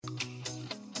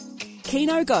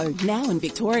Keno Go, now in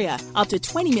Victoria. Up to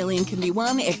 $20 million can be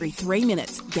won every 3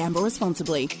 minutes. Gamble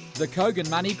responsibly. The Kogan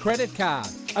Money Credit Card.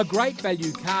 A great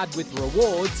value card with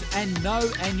rewards and no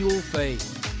annual fee.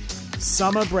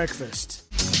 Summer breakfast.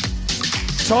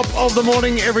 Top of the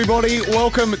morning, everybody.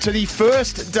 Welcome to the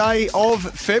first day of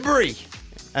February.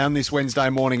 On this Wednesday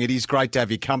morning, it is great to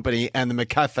have your company and the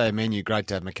McCafe menu. Great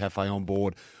to have McCafe on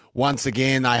board. Once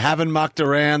again, they haven't mucked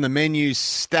around. The menu's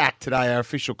stacked today. Our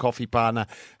official coffee partner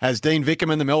has Dean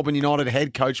Vickerman, the Melbourne United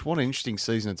head coach. What an interesting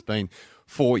season it's been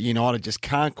for United. Just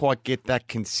can't quite get that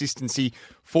consistency.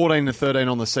 14-13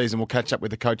 on the season. We'll catch up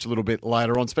with the coach a little bit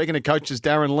later on. Speaking of coaches,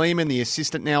 Darren Lehman, the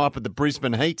assistant now up at the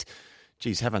Brisbane Heat.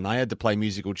 Geez, haven't they had to play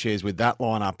musical chairs with that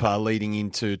lineup leading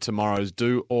into tomorrow's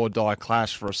do-or-die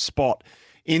clash for a spot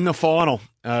in the final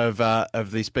of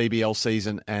this BBL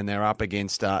season, and they're up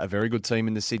against a very good team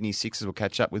in the Sydney Sixers. We'll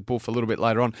catch up with Buff a little bit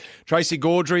later on. Tracy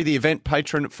Gaudry, the event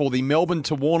patron for the Melbourne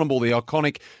to Warrnambool, the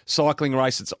iconic cycling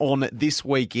race that's on this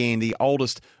weekend, the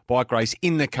oldest bike race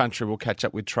in the country. We'll catch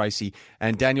up with Tracy.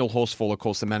 And Daniel Horsfall, of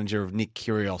course, the manager of Nick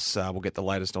Kyrgios. We'll get the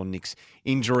latest on Nick's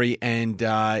injury and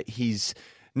his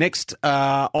next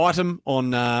item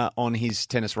on his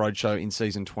tennis roadshow in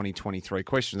season 2023.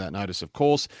 Question without notice, of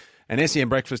course. And SEN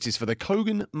Breakfast is for the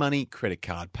Kogan Money Credit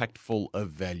Card, packed full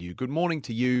of value. Good morning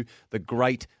to you, the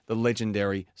great, the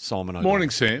legendary Simon O'Donnell. Morning,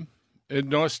 Sam.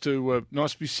 Nice to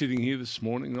be sitting here this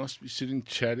morning. Nice to be sitting,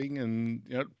 chatting, and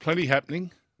plenty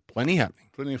happening. Plenty happening.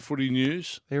 Plenty of footy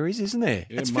news. There is, isn't there?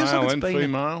 Yeah, It feels male like it's and been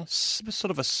female.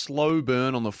 sort of a slow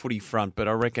burn on the footy front, but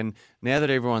I reckon now that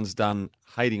everyone's done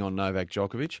hating on Novak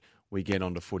Djokovic, we get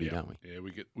onto footy, don't we? Yeah,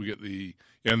 we get the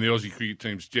and the Aussie cricket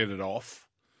team's jetted off.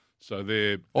 So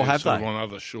they're have sort they? of on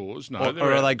other shores. No,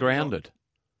 Or are they grounded?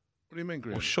 What do you mean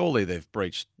Well, grounded? surely they've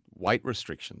breached weight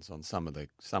restrictions on some of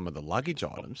the luggage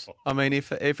items. I mean,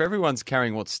 if everyone's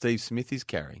carrying what Steve Smith is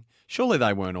carrying, surely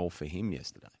they weren't all for him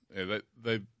yesterday. Yeah,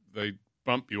 they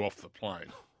bump you off the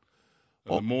plane.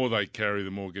 And the more they carry,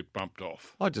 the more get bumped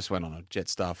off. I just went on a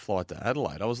Jetstar flight to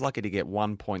Adelaide. I was lucky to get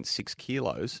 1.6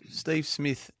 kilos. Steve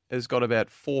Smith has got about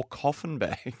 4 coffin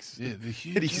bags they're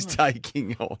huge, that he's aren't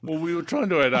taking on. Well, we were trying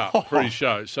to add up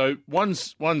pre-show. So one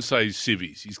says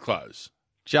civvies, his clothes.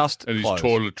 Just And clothes.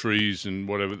 his toiletries and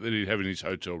whatever that he'd have in his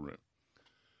hotel room.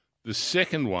 The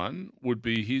second one would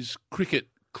be his cricket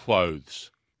clothes.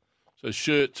 So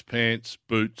shirts, pants,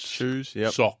 boots, Shoes,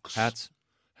 yep. socks, Hats,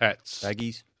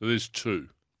 baggies. So there's 2.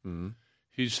 Mm-hmm.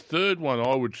 His third one,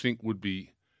 I would think, would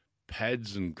be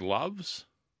pads and gloves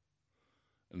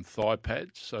and thigh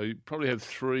pads. So he'd probably have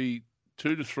 2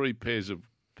 to 3 pairs of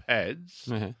pads.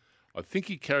 Uh-huh. I think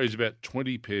he carries about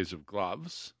 20 pairs of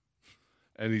gloves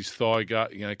and his thigh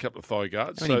guard, a couple of thigh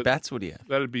guards. How many bats would he have?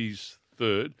 That'd be his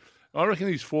third. I reckon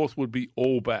his fourth would be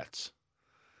all bats.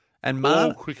 And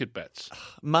All cricket bats.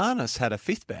 Marnus had a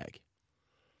 5th bag.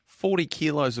 40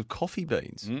 kilos of coffee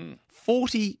beans.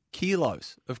 40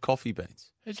 kilos of coffee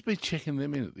beans. Let's be checking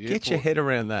them in at the Get airport. your head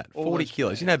around that. All 40 those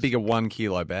kilos. You know how big a 1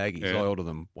 kilo bag is? Yeah. I order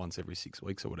them once every 6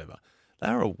 weeks or whatever.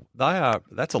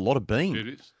 That's a lot of bean. It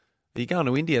is. Are you going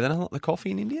to India? They don't like the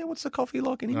coffee in India? What's the coffee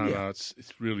like in India? No, it's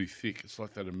really thick. It's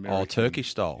like that American. Oh,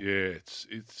 Turkish style. Yeah, it's.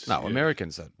 No, yeah.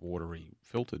 Americans are watery,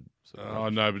 filtered. Oh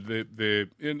no, but they're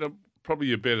probably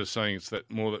you're better saying it's that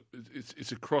more that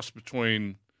it's a cross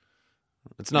between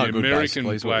It's no the good, American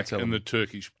basically, is what you're black telling and me. the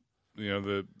Turkish,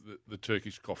 the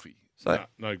Turkish coffee. So-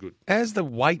 no good. As the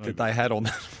weight that they had on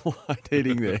that flight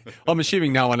eating there, I'm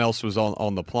assuming no one else was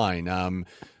on the plane.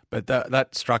 But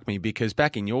that struck me because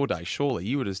back in your day, surely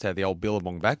you would just have the old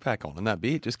Billabong backpack on and that'd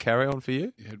be it. Just carry on for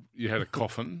you. You had a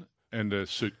coffin and a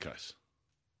suitcase.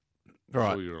 That's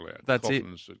Right. all you're allowed. That's coffin it.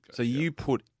 And a suitcase. So you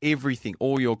put everything,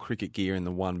 all your cricket gear in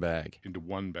the one bag. into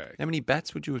one bag. How many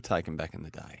bats would you have taken back in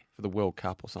the day for the World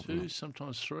Cup or something? 2,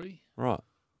 sometimes 3. Right.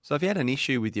 So if you had an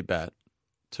issue with your bat,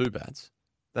 2 bats,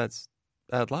 that's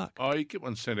bad luck. Oh, you get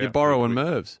one sent out. You're borrowing every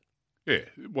week. Mervs.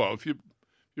 Yeah. Well, if you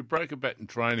break a bat in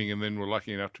training and then were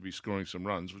lucky enough to be scoring some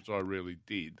runs, which I rarely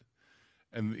did,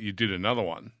 and you did another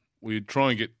one, well, you'd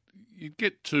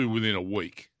get 2 within a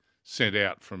week sent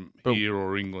out from But- here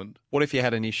or England. What if you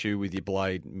had an issue with your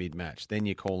blade mid-match? Then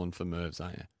you're calling for Mervs,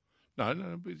 aren't you?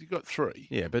 No, but you got 3.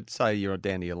 Yeah, but say you're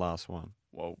down to your last one.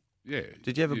 Well, yeah.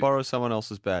 Did you ever Yeah. borrow someone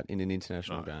else's bat in an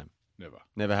international No. game? Never.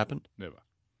 Never happened? Never.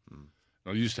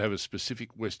 I used to have a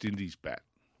specific West Indies bat.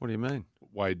 What do you mean?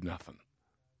 Weighed nothing.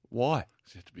 Why?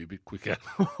 So you had to be a bit quicker.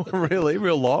 Really?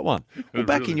 Real light one. Well,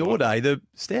 back Really in your light. day, the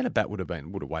standard bat would have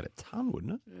weighed a ton,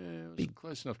 wouldn't it? Yeah, it was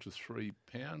close enough to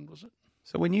 £3, was it?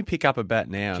 So when you pick up a bat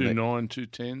now, and 2.9,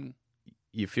 2.10.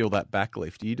 you feel that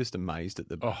backlift. Are you just amazed at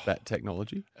that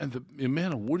technology? And the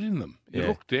amount of wood in them. You Yeah.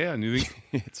 look down, you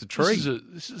think It's a tree.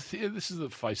 This is the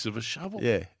face of a shovel.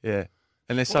 Yeah, yeah.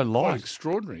 And they're so Quite light.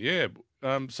 extraordinary. Yeah.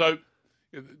 So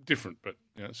different, but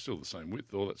it's still the same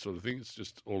width, all that sort of thing. It's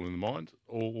just all in the mind,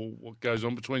 all what goes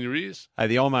on between your ears. Hey,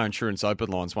 the Olmar Insurance Open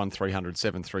Line's 1300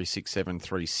 736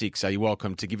 736. Are you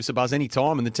welcome to give us a buzz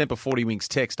anytime? And the Temper 40 Winks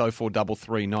text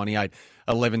 0433 98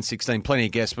 11 16. Plenty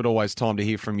of guests, but always time to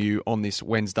hear from you on this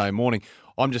Wednesday morning.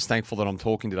 I'm just thankful that I'm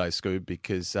talking today, Scoob,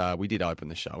 because we did open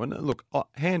the show. And look,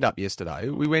 hand up yesterday,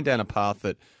 we went down a path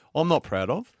that I'm not proud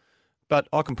of. But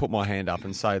I can put my hand up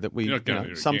and say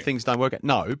that some things don't work out.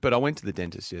 No, but I went to the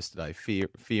dentist yesterday,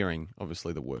 fearing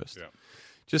obviously the worst. Yeah.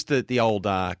 Just the old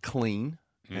clean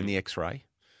and the X-ray.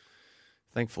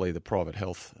 Thankfully, the private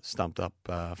health stumped up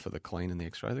for the clean and the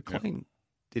X-ray. The clean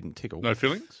didn't tickle. No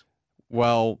fillings?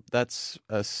 Well, that's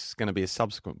going to be a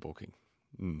subsequent booking.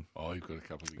 Oh, you've got a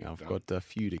couple to get done. I've got a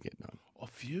few to get done. A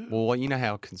few? Well, you know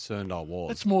how concerned I was.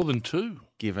 That's more than two.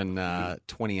 Given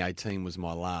 2018 was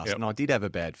my last. Yep. And I did have a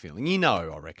bad feeling.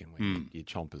 I reckon, when your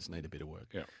chompers need a bit of work.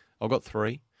 Yeah. I've got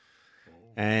 3.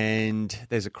 And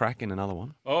there's a crack in another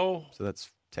one. Oh. So that's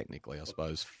technically, I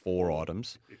suppose, 4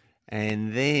 items.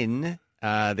 And then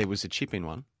there was a chip in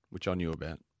one, which I knew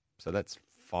about. So that's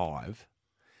 5.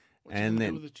 What's and it then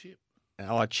do with the chip?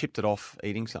 I chipped it off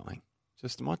eating something.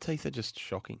 My teeth are just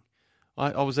shocking.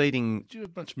 I was eating... Did you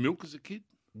have much milk as a kid?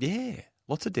 Yeah,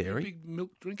 lots of A dairy. big milk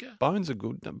drinker? Bones are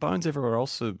good. Bones everywhere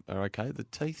else are okay. The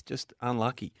teeth just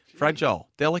unlucky, fragile,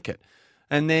 delicate.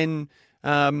 And then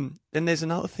there's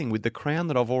another thing with the crown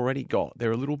that I've already got.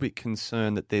 They're a little bit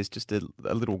concerned that there's just a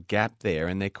little gap there,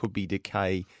 and there could be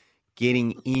decay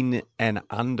getting in and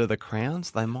under the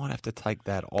crowns. They might have to take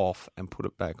that off and put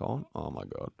it back on. Oh my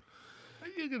God!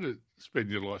 You're going to spend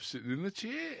your life sitting in the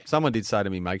chair. Someone did say to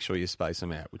me, make sure you space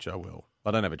them out, which I will. I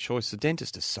don't have a choice. The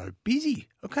dentist is so busy.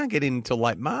 I can't get in until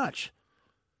late March.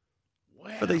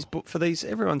 Wow. For these,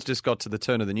 everyone's just got to the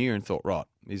turn of the new year and thought, right,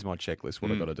 here's my checklist.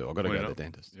 What I've got to do? I've got to go to the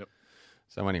dentist. Yep.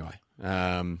 So anyway,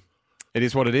 it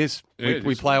is what it is. Yeah,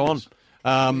 We is plough what on.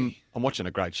 it is. I'm watching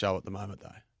a great show at the moment,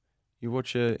 though. You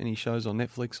watch any shows on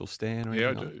Netflix or Stan or anything? Yeah,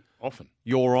 I like do. Often.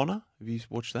 Your Honour? Have you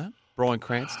watched that? Bryan I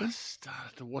Cranston?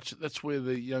 started to watch it. That's where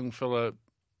the young fella,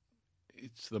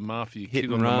 it's the mafia Hit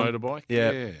kid and on run. the motorbike.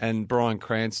 Yeah. And Bryan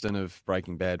Cranston of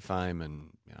Breaking Bad fame, and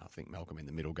I think Malcolm in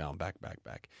the Middle going back.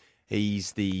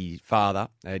 He's the father,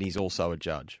 and he's also a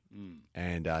judge.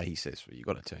 And he says, well, you've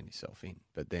got to turn yourself in.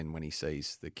 But then when he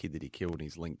sees the kid that he killed and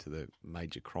he's linked to the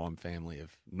major crime family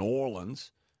of New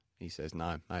Orleans, he says,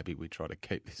 no, maybe we try to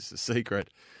keep this a secret.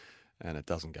 And it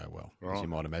doesn't go well, as you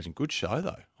might imagine. Good show,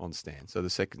 though, on Stan. So the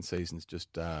second season's just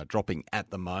dropping at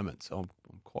the moment. So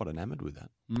I'm quite enamoured with that.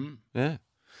 Yeah.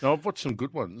 No, I've watched some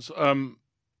good ones. I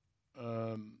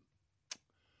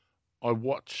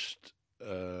watched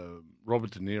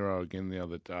Robert De Niro again the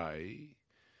other day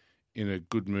in a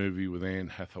good movie with Anne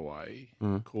Hathaway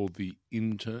called The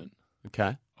Intern.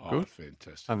 Okay. Oh, Good.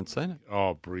 fantastic. I haven't seen it.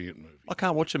 Oh, brilliant movie. I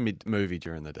can't watch a movie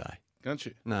during the day. Can't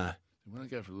you? No. When I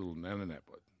go for a little nana nap,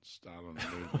 I start on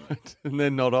a movie. And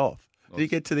then not off. Did you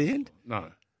get to the end?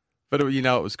 No. But it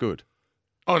was good.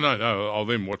 Oh, no. I'll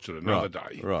then watch it another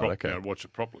day. Right, okay. Watch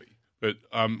it properly. But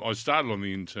I started on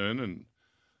The Intern and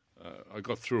I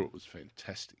got through it. It was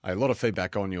fantastic. A lot of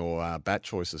feedback on your bat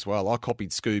choice as well. I copied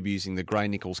Scoob using the Grey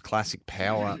Nichols Classic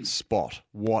Power Spot.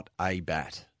 What a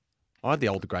bat. I had the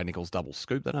old Grey Nichols Double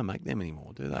Scoop. They don't make them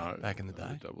anymore, do they? No, Back in the day. I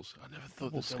never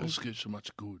thought the double scoops were much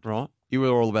good. Right. You were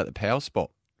all about the Power Spot.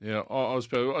 Yeah,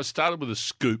 I started with a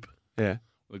scoop, Yeah.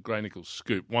 the Grey Nichols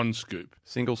scoop, one scoop.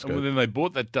 Single scoop. And then they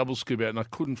bought that double scoop out, and I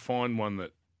couldn't find one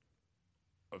that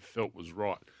I felt was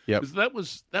right. Yep. 'Cause that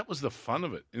was the fun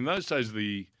of it. In those days,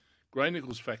 the Grey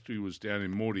Nichols factory was down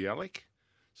in Mordialloc.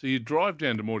 So you'd drive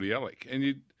down to Mordialloc,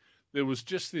 and there was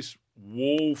just this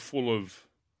wall full of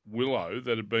willow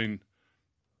that had been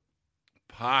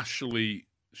partially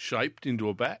shaped into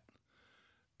a bat,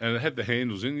 and it had the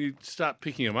handles in. You'd start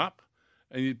picking them up,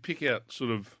 and you'd pick out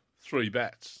sort of 3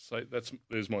 bats. So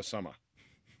there's my summer.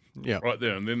 Yeah. Right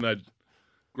there. And then they'd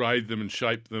grade them and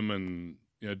shape them and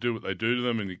do what they do to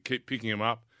them, and you keep picking them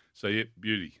up. So, yep,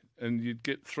 beauty. And you'd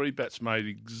get 3 bats made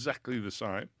exactly the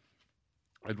same.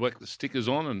 I'd whack the stickers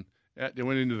on, and out you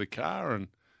went into the car and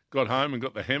got home and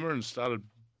got the hammer and started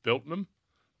belting them,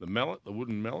 the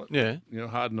wooden mallet. Yeah.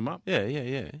 Harden them up. Yeah.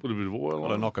 Put a bit of oil Got on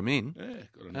to them. knock them in. Yeah, got to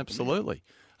knock 'em in. Absolutely.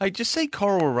 Hey, just see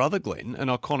Coral Rutherglen, an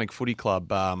iconic footy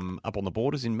club up on the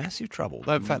Borders, in massive trouble.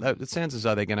 In fact, it sounds as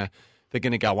though they're going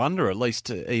to go under, at least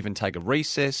to even take a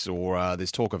recess, or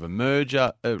there's talk of a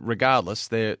merger. Regardless,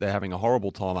 they're having a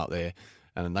horrible time up there.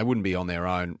 and they wouldn't be on their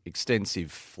own.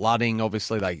 Extensive flooding,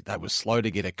 obviously. They were slow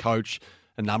to get a coach.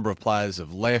 A number of players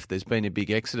have left. There's been a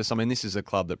big exodus. I mean, this is a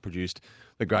club that produced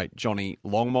the great Johnny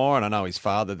Longmire, and I know his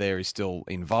father there is still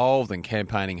involved and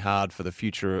campaigning hard for the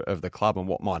future of the club and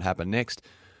what might happen next.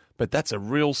 But that's a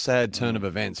real sad turn of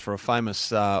events for a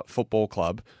famous football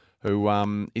club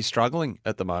who is struggling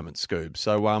at the moment, Scoob.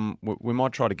 So we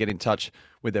might try to get in touch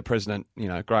with their president,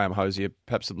 Graham Hosier,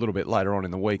 perhaps a little bit later on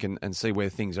in the week and see where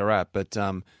things are at. But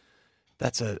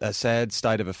that's a sad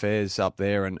state of affairs up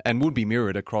there, and would be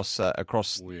mirrored across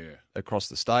the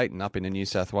state and up into New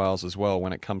South Wales as well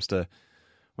when it comes to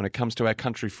our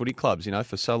country footy clubs.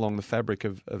 For so long the fabric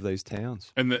of these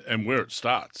towns. And where it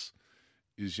starts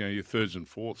is your thirds and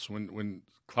fourths when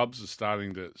clubs are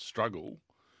starting to struggle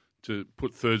to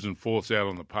put thirds and fourths out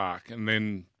on the park, and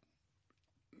then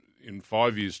in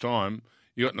 5 years' time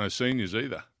you got no seniors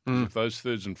either. If those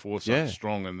thirds and fourths are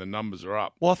strong and the numbers are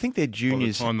up, well, I think their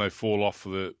juniors. By the time they fall off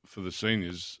for the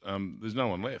seniors, there's no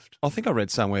one left. I think I read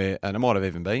somewhere, and it might have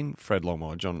even been Fred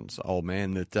Longmire, John's old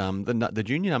man, that the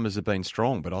junior numbers have been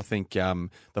strong, but I think the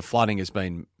flooding has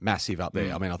been massive up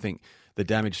there. I mean, I think the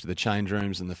damage to the change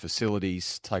rooms and the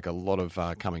facilities take a lot of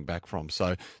coming back from.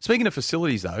 So, speaking of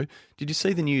facilities, though, did you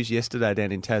see the news yesterday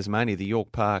down in Tasmania, the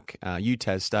York Park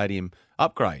UTAS Stadium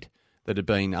upgrade that had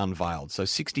been unveiled? So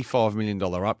 $65 million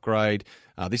upgrade.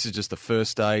 This is just the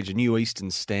first stage. A new Eastern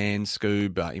stand,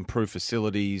 Scoob, improved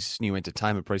facilities, new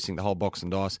entertainment precinct, the whole box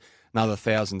and dice, another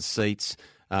 1,000 seats.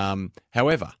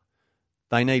 However,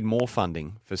 they need more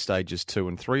funding for stages 2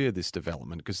 and 3 of this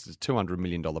development because it's a $200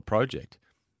 million project.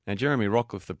 Now, Jeremy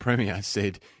Rockcliffe, the Premier,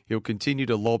 said he'll continue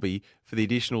to lobby for the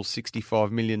additional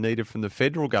 $65 million needed from the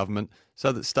federal government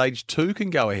so that stage 2 can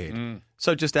go ahead.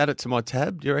 So just add it to my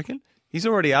tab, do you reckon? He's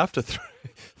already after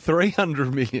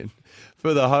 $300 million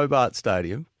for the Hobart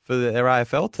Stadium, for their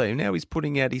AFL team. Now he's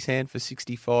putting out his hand for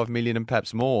 $65 million and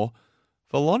perhaps more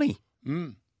for Lonnie.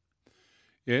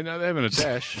 Yeah, no, they're having a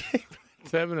dash.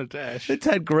 They're having a dash. It's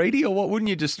that greedy, or what? Wouldn't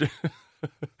you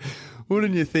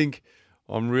think,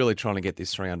 I'm really trying to get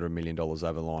this $300 million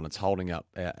over the line. It's holding up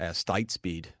our state's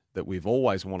bid that we've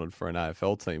always wanted for an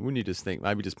AFL team. Wouldn't you just think,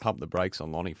 maybe just pump the brakes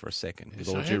on Lonnie for a second, with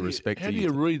all due respect to you? How do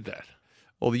you read that?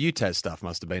 Well, the UTAS stuff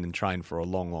must have been in train for a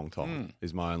long, long time,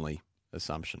 is my only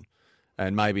assumption.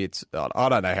 And maybe it's, I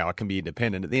don't know how it can be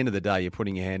independent. At the end of the day, you're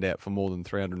putting your hand out for more than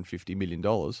 $350 million.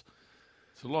 It's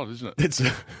a lot, isn't it? It's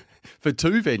for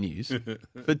 2 venues.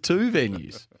 For 2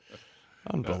 venues.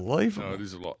 Unbelievable. No, it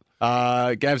is a lot.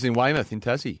 Gavs in Weymouth in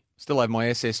Tassie. Still have my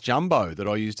SS Jumbo that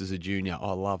I used as a junior.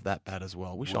 I love that bat as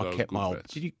well. Wish I kept my old.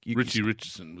 Richie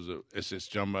Richardson was a SS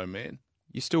Jumbo man.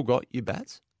 You still got your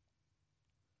bats?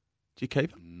 Did you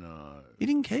keep them? No. You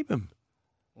didn't keep them?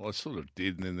 Well, I sort of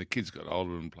did, and then the kids got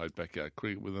older and played backyard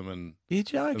cricket with them, and you're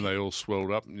joking. And they all swelled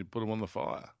up, and you put them on the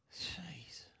fire.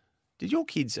 Jeez. Did your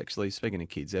kids actually, speaking of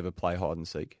kids, ever play hide and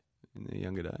seek in their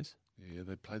younger days? Yeah,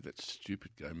 they played that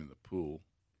stupid game in the pool,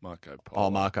 Marco Polo. Oh,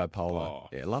 Marco Polo.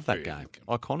 Yeah, love that game.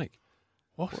 Iconic.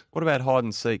 What? What about hide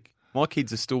and seek? My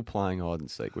kids are still playing hide and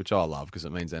seek, which I love because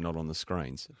it means they're not on the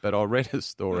screens. But I read a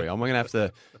story. I'm going to have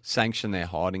to sanction their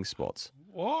hiding spots.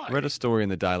 Why? I read a story in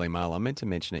the Daily Mail. I meant to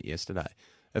mention it yesterday.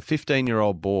 A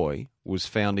 15-year-old boy was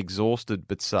found exhausted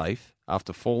but safe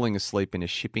after falling asleep in a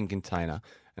shipping container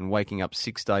and waking up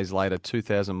 6 days later,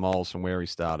 2,000 miles from where he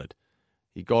started.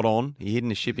 He got on, he hid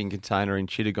in a shipping container in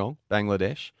Chittagong,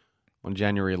 Bangladesh, on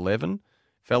January 11,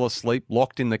 fell asleep,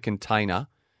 locked in the container,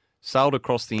 sailed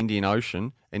across the Indian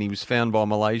Ocean, and he was found by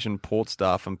Malaysian port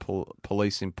staff and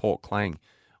police in Port Klang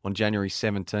on January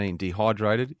 17,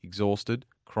 dehydrated, exhausted,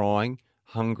 crying,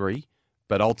 hungry,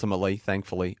 but ultimately,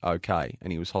 thankfully, okay.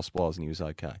 And he was hospitalised and he was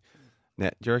okay.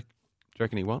 Now, do you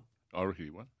reckon he won? I reckon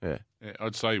he won. Yeah.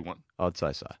 I'd say he won. I'd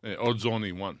say so. Yeah, odds on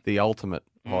he won. The ultimate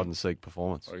hide and seek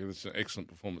performance. I reckon it's an excellent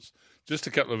performance. Just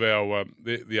a couple of our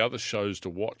the other shows to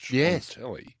watch on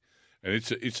telly, and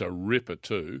it's a ripper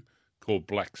too, called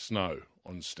Black Snow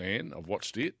on Stan. I've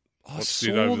watched it. Watched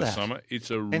it over the summer.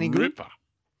 It's a ripper.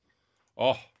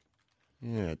 Oh.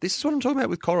 Yeah, this is what I'm talking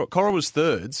about with Cora. Cora was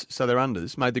thirds, so they're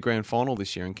unders, made the grand final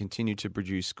this year and continued to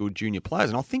produce good junior players.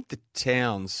 And I think the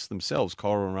towns themselves,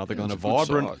 Cora and Rutherglen, are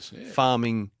vibrant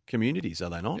farming communities,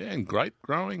 are they not? Yeah, and grape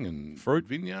growing and fruit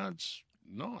vineyards.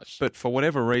 Nice. But for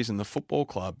whatever reason, the football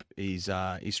club is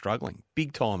struggling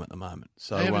big time at the moment.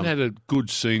 So they haven't had a good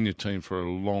senior team for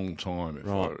a long time,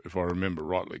 if I remember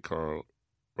rightly, Cora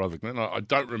Rutherglen. I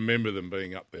don't remember them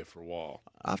being up there for a while.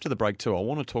 After the break too, I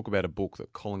want to talk about a book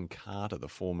that Colin Carter, the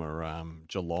former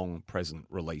Geelong president,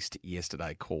 released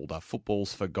yesterday called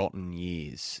Football's Forgotten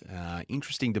Years.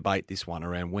 Interesting debate, this one,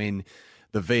 around when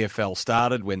the VFL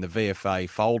started, when the VFA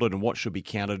folded, and what should be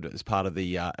counted as part of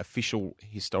the official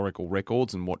historical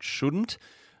records and what shouldn't.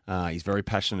 He's very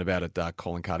passionate about it,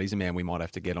 Colin Carter. He's a man we might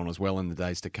have to get on as well in the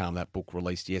days to come. That book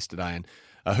released yesterday, and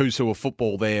a who's who of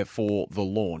football there for the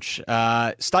launch.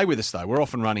 Stay with us, though. We're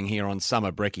off and running here on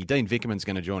Summer Brekkie. Dean Vickerman's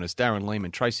going to join us, Darren Lehman,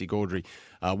 Tracy Gaudry,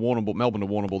 Melbourne to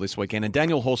Warrnambool this weekend, and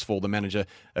Daniel Horsfall, the manager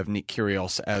of Nick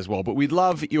Kyrgios as well. But we'd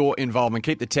love your involvement.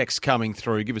 Keep the texts coming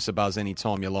through. Give us a buzz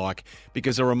anytime you like,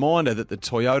 because a reminder that the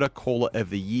Toyota Caller of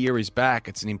the Year is back.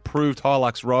 It's an improved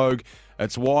Hilux Rogue.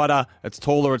 It's wider, it's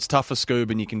taller, it's tougher, Scoob,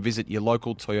 and you can visit your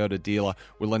local Toyota dealer.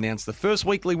 We'll announce the first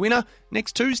weekly winner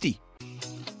next Tuesday.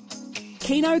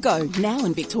 Keno Go, now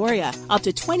in Victoria. Up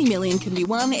to 20 million can be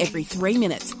won every 3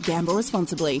 minutes. Gamble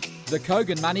responsibly. The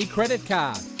Kogan Money Credit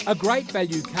Card. A great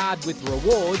value card with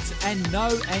rewards and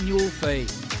no annual fee.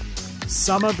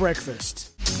 Summer breakfast.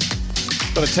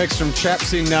 Got a text from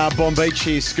chaps in Bombeach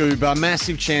here, Scoob. A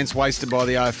massive chance wasted by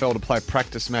the AFL to play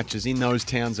practice matches in those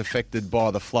towns affected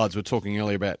by the floods. We're talking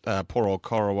earlier about poor old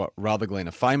Corowa Rutherglen,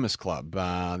 a famous club,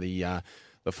 the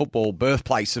football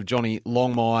birthplace of Johnny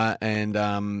Longmire,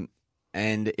 and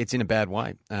it's in a bad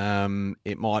way.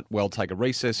 It might well take a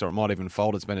recess, or it might even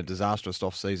fold. It's been a disastrous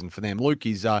off-season for them. Luke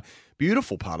is a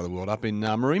beautiful part of the world up in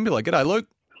Merimbula. G'day, Luke.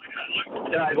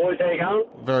 G'day, boys. How you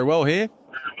going? Very well here.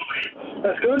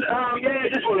 That's good.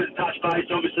 Just wanted to touch base,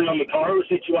 obviously, on the Corowa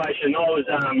situation. I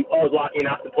was lucky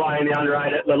enough to play in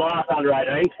the last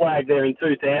under-18 flag there in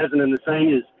 2000, and the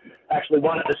seniors actually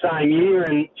won it the same year.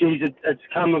 And geez, it's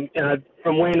come,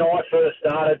 from when I first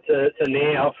started to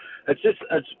now. It's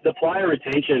the player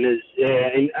retention is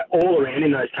all around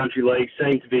in those country leagues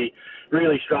seem to be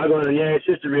really struggling, and it's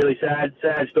just a really sad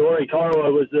story.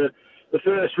 Corowa was the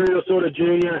first real sort of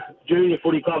junior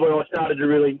footy club where I started to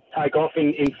really take off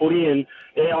in footy, and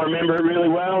I remember it really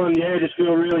well, and just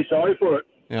feel really sorry for it.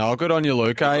 Yeah, good on you,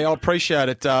 Luke. Hey, I appreciate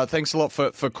it. Thanks a lot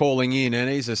for calling in, and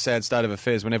it is a sad state of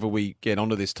affairs whenever we get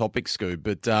onto this topic, Scoob,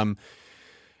 but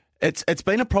it's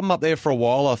been a problem up there for a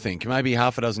while, I think. Maybe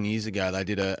half a dozen years ago, they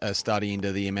did a study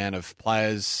into the amount of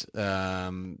players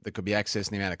that could be accessed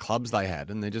and the amount of clubs they had,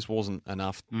 and there just wasn't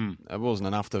enough. It wasn't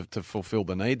enough to fulfil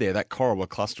the need there. That Corowa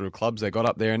cluster of clubs they got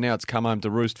up there, and now it's come home to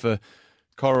roost for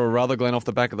Corowa Rutherglen off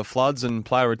the back of the floods and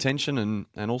player retention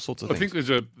and all sorts of things. I think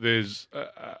there's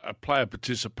a player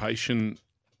participation.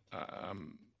 What's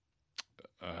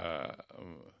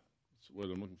the word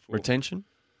I'm looking for? Retention?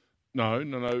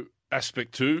 No.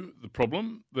 Aspect to the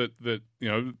problem that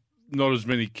not as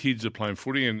many kids are playing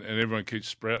footy and everyone keeps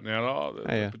sprouting out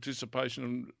the participation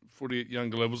in footy at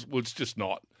younger levels. Well, it's just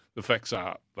not. The facts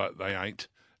are that they ain't,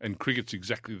 and cricket's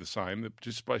exactly the same. The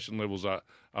participation levels are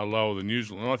lower than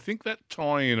usual, and I think that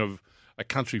tie-in of a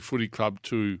country footy club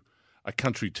to a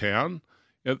country town,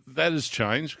 that has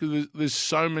changed because there's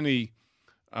so many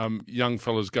young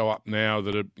fellas go up now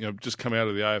that are just come out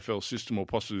of the AFL system or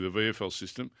possibly the VFL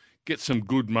system. Get some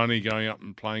good money going up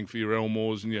and playing for your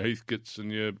Elmores and your Heathcotes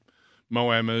and your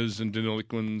Moamas and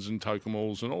Deniliquins and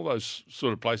Tokemalls and all those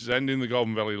sort of places, and in the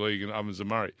Golden Valley League and Ovens and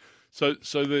Murray. So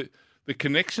the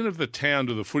connection of the town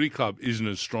to the footy club isn't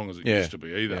as strong as it used to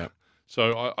be either. Yeah.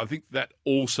 So I think that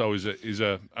also is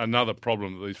another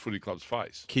problem that these footy clubs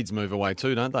face. Kids move away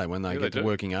too, don't they, when they get to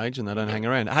working age and they don't hang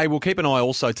around. Hey, we'll keep an eye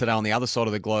also today on the other side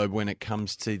of the globe when it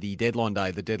comes to the deadline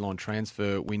day. The deadline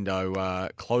transfer window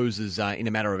closes in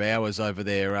a matter of hours over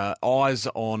there. Eyes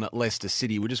on Leicester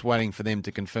City. We're just waiting for them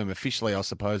to confirm officially, I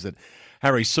suppose, that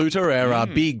Harry Suter, our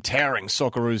big, towering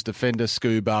Socceroos defender,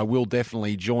 Scoob, will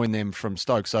definitely join them from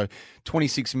Stoke. So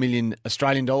 26 million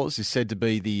Australian dollars is said to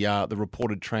be the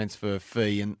reported transfer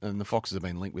fee, and the Foxes have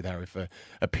been linked with Harry for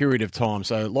a period of time.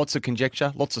 So lots of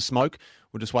conjecture, lots of smoke.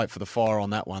 We'll just wait for the fire on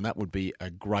that one. That would be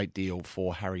a great deal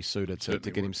for Harry Suter to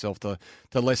get himself to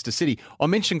Leicester City. I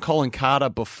mentioned Colin Carter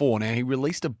before. Now, he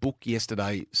released a book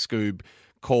yesterday, Scoob,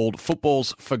 called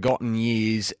Football's Forgotten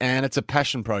Years, and it's a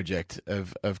passion project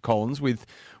of Colin's with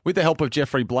the help of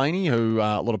Jeffrey Blaney, who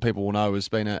a lot of people will know has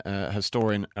been a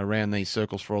historian around these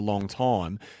circles for a long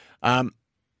time.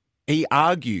 He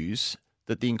argues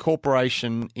that the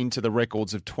incorporation into the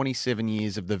records of 27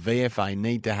 years of the VFA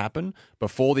need to happen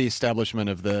before the establishment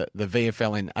of the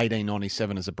VFL in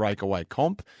 1897 as a breakaway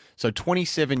comp. So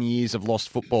 27 years of lost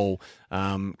football,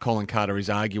 Colin Carter is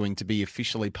arguing to be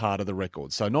officially part of the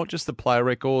records. So not just the player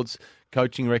records,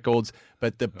 coaching records,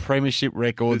 but the premiership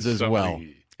records as well.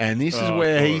 And this is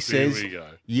where he Here says, we go.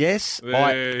 yes,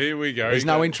 Here we go. there's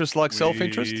no interest like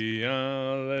self-interest? We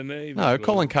are the Navy No, Blues.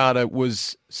 Colin Carter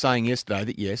was saying yesterday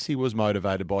that, yes, he was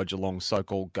motivated by Geelong's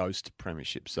so-called ghost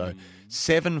premiership. So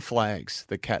 7 flags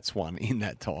the Cats won in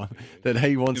that time that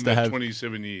he wants in to that have.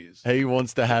 27 years. He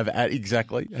wants to have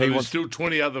exactly. So He there's wants. still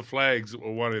 20 other flags that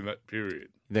were won in that period.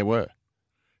 There were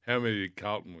How many did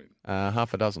Carlton win?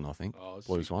 half a dozen, I think. Oh,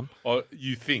 Blues won. Oh,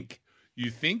 you think? You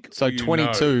think? So or you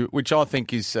 22, know? which I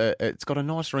think is, it's got a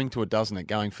nice ring to it, doesn't it,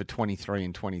 going for 23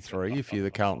 and 23 if you're the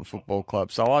Carlton Football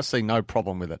Club. So I see no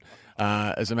problem with it.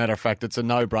 As a matter of fact, it's a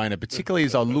no-brainer, particularly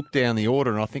as I look down the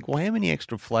order and I think, well, how many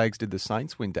extra flags did the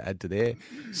Saints win to add to their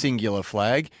singular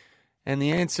flag? And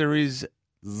the answer is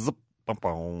zip, bum,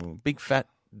 bum, big fat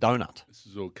donut. This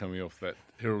is all coming off that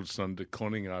Herald Sun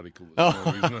deconning article this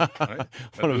morning, isn't it? Mate?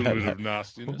 A little bit of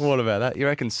nastiness. What about that? You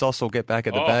reckon Sauce will get back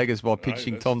at the baggers by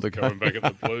pitching that's Tom to going back at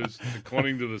the Blues,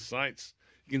 deconning to the Saints.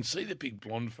 You can see the big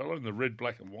blonde fellow in the red,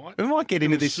 black and white. We might get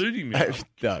into It'll this. suit him now.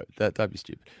 No, don't be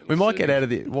stupid. We might get out of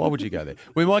the. Why would you go there?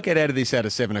 We might get out of this out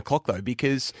of 7 o'clock though,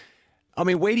 because I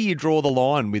mean, where do you draw the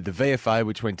line with the VFA,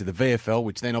 which went to the VFL,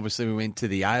 which then obviously we went to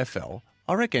the AFL?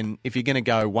 I reckon if you're going to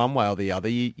go one way or the other,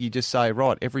 you just say,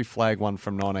 right, every flag won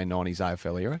from 1990s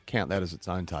AFL era, count that as its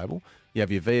own table. You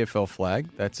have your VFL flag,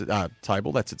 that's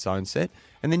table, that's its own set.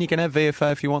 And then you can have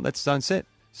VFA if you want, that's its own set.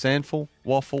 Sandful,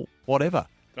 waffle, whatever.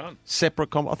 Done.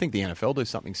 Separate I think the NFL do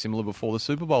something similar before the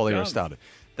Super Bowl era started.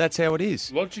 That's how it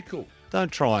is. Logical.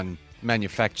 Don't try and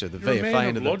manufacture the You're a VFA man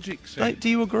into of the logic, Sam. Do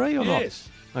you agree or Yes.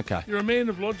 not? Okay. You're a man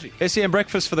of logic. SEN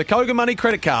Breakfast for the Kogan Money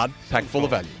credit card, packed full of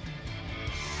value.